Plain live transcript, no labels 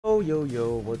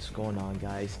Yo, what's going on,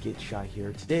 guys? Get Shot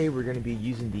here. Today we're going to be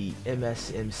using the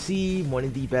MSMC, one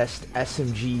of the best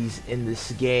SMGs in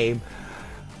this game,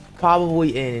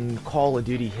 probably in Call of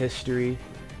Duty history.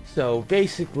 So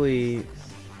basically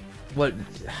what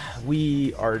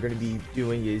we are going to be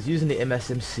doing is using the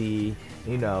MSMC,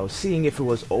 you know, seeing if it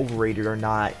was overrated or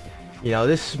not. You know,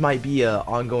 this might be an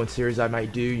ongoing series I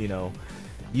might do, you know,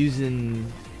 using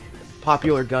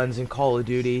popular guns in Call of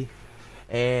Duty.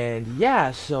 And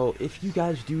yeah, so if you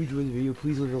guys do enjoy the video,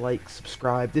 please leave a like,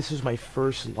 subscribe. This is my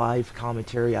first live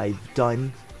commentary I've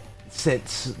done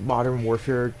since Modern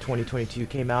Warfare 2022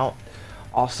 came out.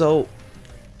 Also,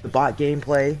 the bot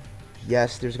gameplay.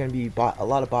 Yes, there's going to be a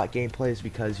lot of bot gameplays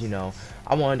because, you know,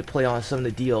 I wanted to play on some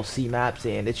of the DLC maps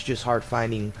and it's just hard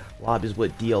finding lobbies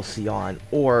with DLC on.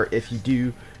 Or if you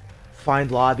do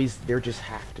find lobbies, they're just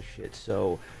half the shit.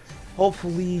 So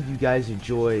hopefully you guys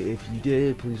enjoy. If you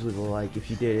did, please leave a like. If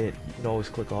you didn't, you can always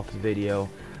click off the video.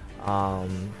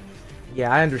 Yeah,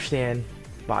 I understand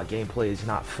bot gameplay is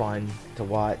not fun to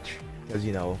watch because,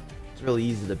 you know, it's really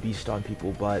easy to beast on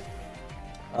people, but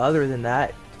other than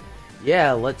that,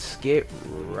 yeah, let's get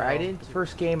right into the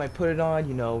first game I put it on.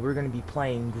 You know, we're gonna be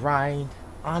playing Grind.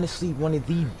 Honestly, one of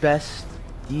the best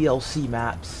DLC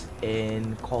maps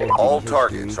in Call of Duty All history.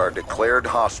 targets are declared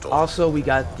hostile. Also, we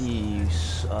got the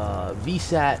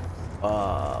VSAT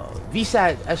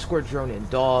escort drone and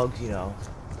dogs, you know,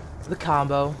 the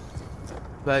combo.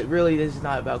 But really, this is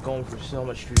not about going for so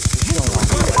much street.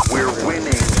 We're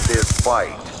winning this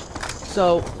fight.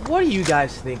 So, what do you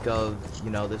guys think of,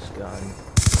 you know, this gun?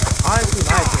 Honestly, in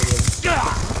my opinion,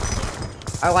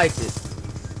 I liked it.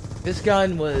 This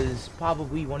gun was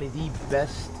probably one of the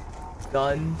best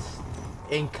guns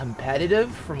in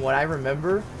competitive, from what I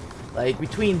remember. Like,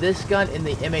 between this gun and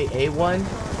the MAA one,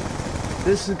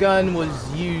 this gun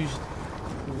was used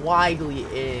widely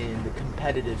in the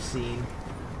competitive scene,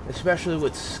 especially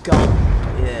with Skunk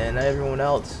and everyone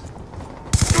else.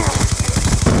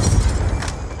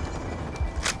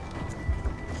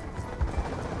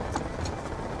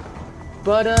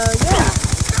 But yeah,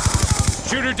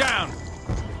 shoot her down.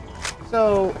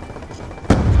 So,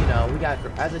 you know, we got,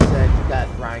 as I said, we got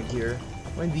Grind here,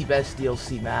 one of the best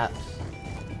DLC maps.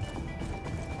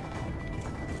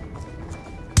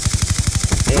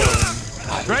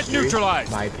 Threat neutralized.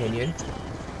 My opinion.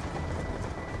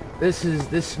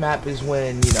 This map is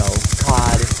when, you know,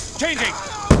 COD changing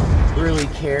really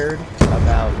cared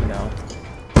about, you know,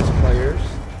 its players.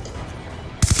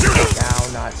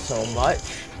 Now, not so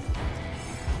much.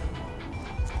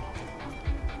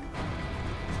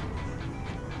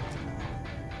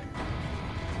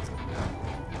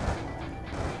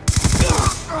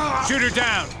 Shoot her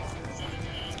down.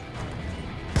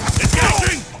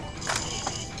 Engaging.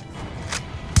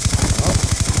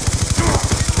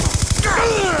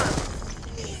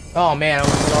 Oh man, I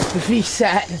was off the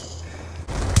VSAT.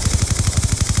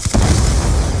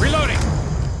 Reloading.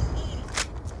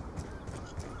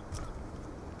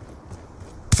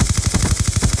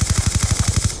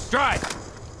 Drive.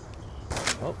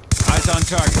 Oh. Eyes on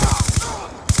target.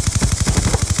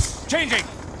 Changing.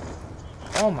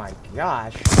 Oh my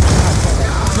gosh.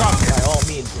 Not by all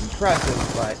means impressive,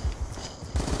 but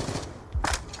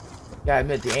gotta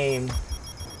admit the aim.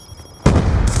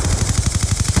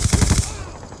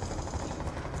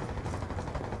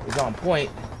 Is on point.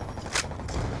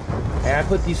 And I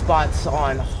put these spots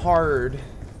on hard.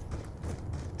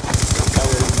 That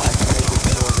way I can make it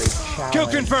more of a challenge. Kill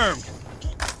confirmed.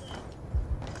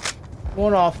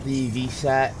 Going off the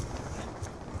VSAT.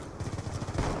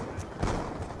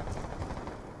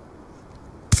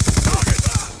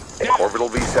 Orbital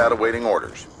VSAT awaiting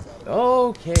orders.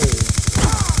 Okay.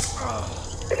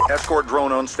 Escort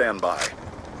drone on standby.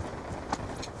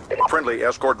 Friendly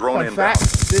escort drone In fact,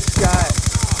 inbound. this guy.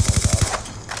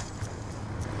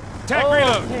 Tech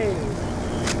reload. Okay.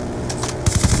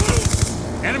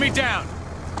 Enemy down.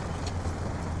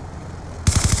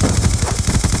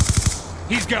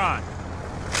 He's gone.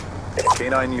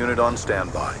 Canine unit on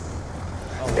standby.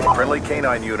 Oh, wow. Friendly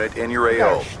canine unit in your We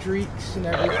got AO. streaks and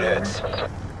everything. Units.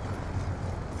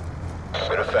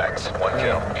 Good effects. One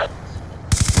kill.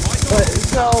 But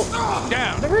so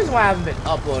Down. the reason why I haven't been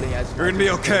uploading as You're gonna be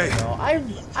okay. You know,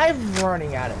 I'm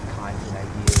running out of content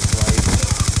ideas.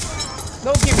 Like,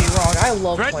 don't get me wrong, I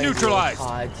love Threat playing neutralized.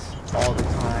 CODs all the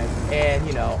time, and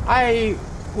you know, I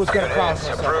was gonna promise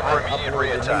myself Approved for I'd immediate upload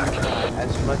a new reattack. COD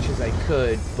as much as I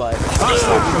could, but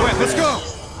Let's go.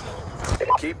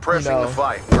 Keep pressing You know, the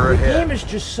fight. We're the ahead. game is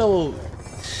just so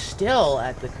still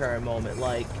at the current moment.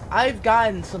 Like, I've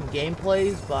gotten some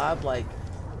gameplays, but I'm like,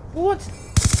 what's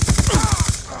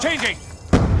Changing.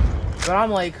 But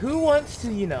I'm like, who wants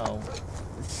to, you know,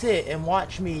 sit and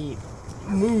watch me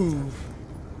move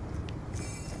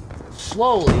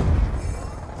slowly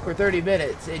for 30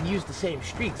 minutes and use the same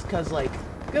streaks? Because, like,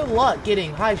 good luck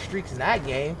getting high streaks in that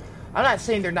game. I'm not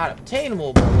saying they're not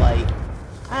obtainable, but, like,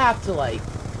 I have to, like,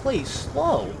 play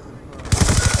slow.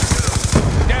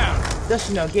 Down. Just,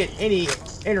 you know, get any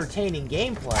entertaining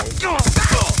gameplay.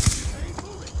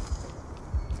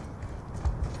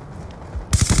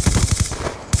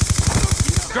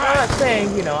 I'm not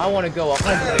saying, you know, I want to go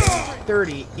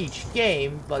 130 each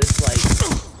game, but it's like,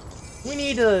 we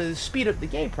need to speed up the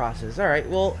game process. Alright,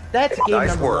 well, that's game Nice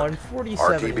number work. 1,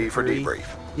 47 RTB for 3. debrief.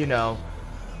 You know,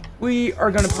 we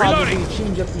are going to probably Reloading.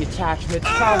 change up the attachments,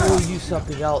 probably use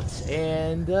something else,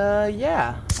 and,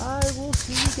 yeah, I will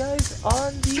see you guys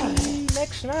on the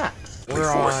next map.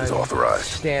 We're Force is on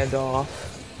authorized. standoff.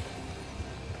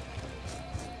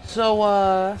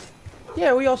 So,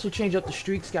 yeah, we also changed up the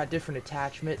streaks, got different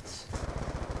attachments.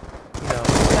 You know,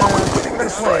 we're gonna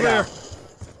play it out.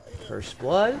 First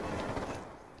blood.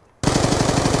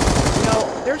 You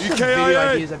know, there's some video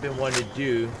ideas I've been wanting to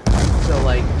do. So,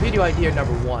 like, video idea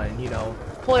number 1, you know,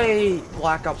 play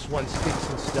Black Ops 1 Sticks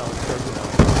and Stones. So, you know,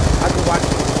 I could watch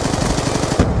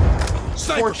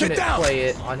Fortunate play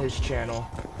it on his channel.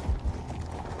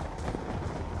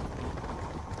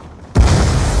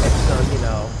 And so, you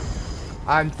know,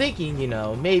 I'm thinking, you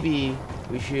know, maybe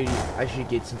I should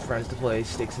get some friends to play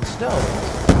Sticks and Stones.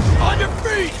 On your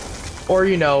feet! Or,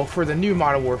 you know, for the new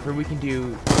Modern Warfare, we can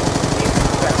do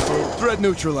Infested. Threat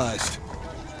neutralized.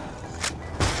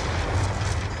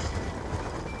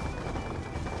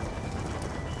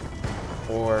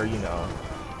 Or, you know,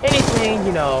 anything,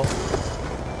 you know,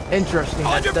 interesting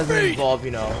that doesn't involve,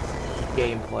 you know,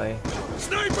 gameplay.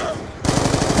 Sniper!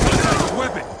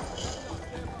 Weapon!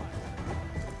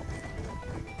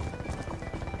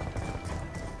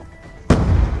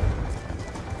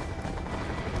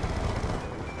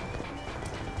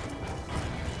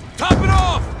 Top it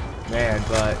off! Man,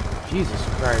 but Jesus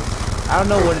Christ. I don't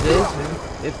know what it is,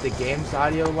 if the game's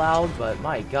audio loud, but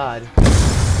my God.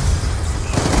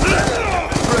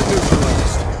 Threat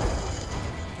neutralized.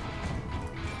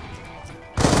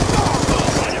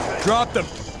 Drop them.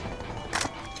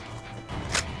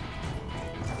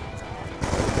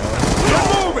 Get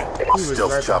moving!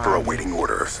 Stealth right chopper behind me. awaiting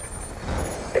orders.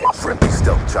 Friendly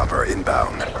stealth chopper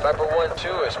inbound. Viper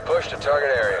 1-2 is pushed to target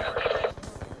area.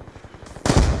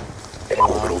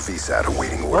 Orbital VSAT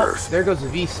awaiting Well, orders. there goes the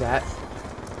VSAT.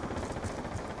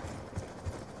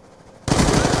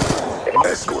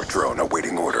 Escort drone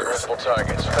awaiting orders. Multiple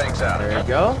targets. Fangs out. There you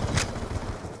go.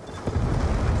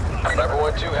 Viper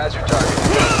 1-2 has your target.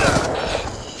 Fangs out.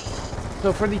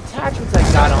 So for the attachments I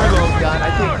got on this gun, I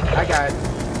think I got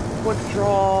quick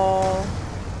draw,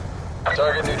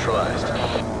 Target neutralized.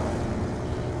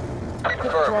 quick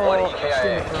Confirm. draw, 1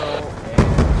 extended EKIA. throw,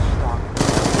 and stock.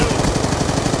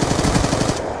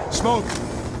 Smoke.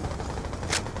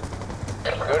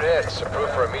 Good hits.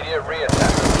 Approved for immediate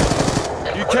re-attack.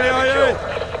 EKIA.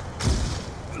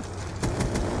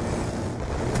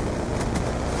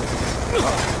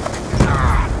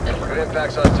 Good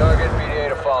impacts on target. BDA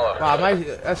to follow. Wow, my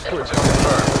escort. To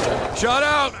confirm. Shot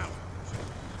out!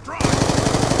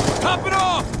 Top it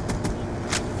off!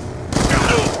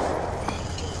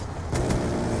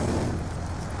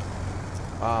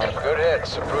 Good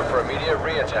hits. Approved for immediate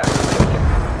re-attack.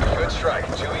 Good strike.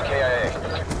 2 EKIA.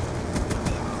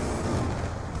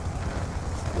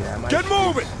 Yeah, my Get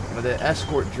moving! But the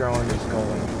escort drone is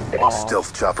going off.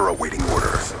 Stealth chopper awaiting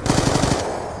orders.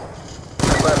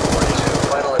 Viper 1-2.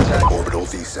 Final attack. Orbital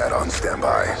VSAT on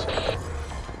standby.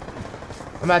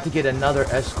 I'm about to get another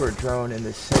escort drone in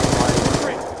the same line.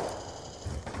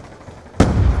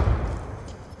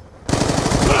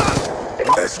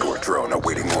 Escort drone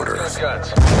awaiting orders.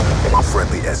 Guns.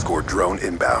 Friendly escort drone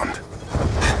inbound.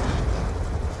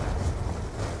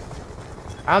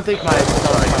 I don't think my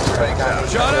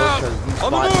Shot out!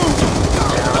 On the move!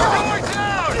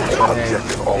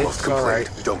 Objective almost it's complete. alright.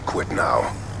 Don't quit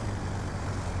now.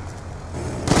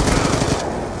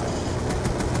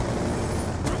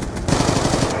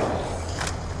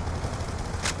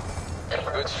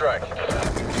 Good strike.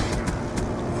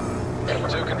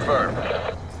 2 confirmed.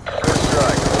 Good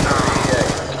strike.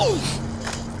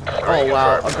 Oh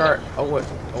wow, a guard, a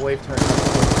wave turn.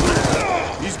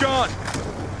 He's gone!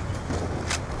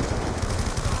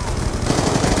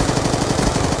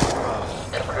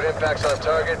 Good impacts on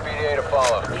target. BDA to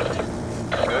follow.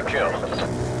 Good kill.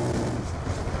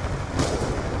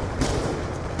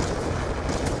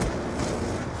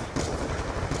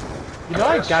 You know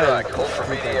I Good gotta. strike. Hold for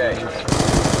BDA.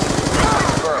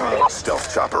 Confirmed. Stealth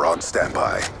chopper on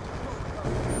standby.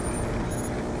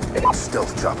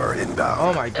 Stealth chopper inbound.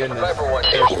 Oh my goodness. Viper 1,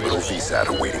 Orbital VSAT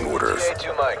awaiting orders. BA 2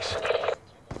 mics.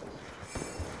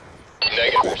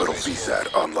 Negative. Orbital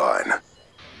VSAT online.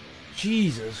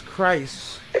 Jesus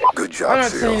Christ. Good I'm job,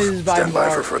 not saying this SEAL. is by Stand by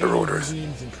far for further any orders.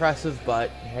 means impressive, but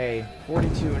hey,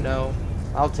 42-0.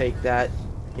 I'll take that.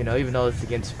 You know, even though it's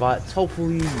against bots.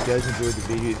 Hopefully you guys enjoyed the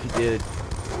video. If you did,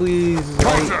 please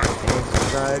like and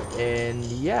subscribe. And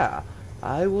yeah,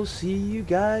 I will see you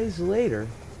guys later.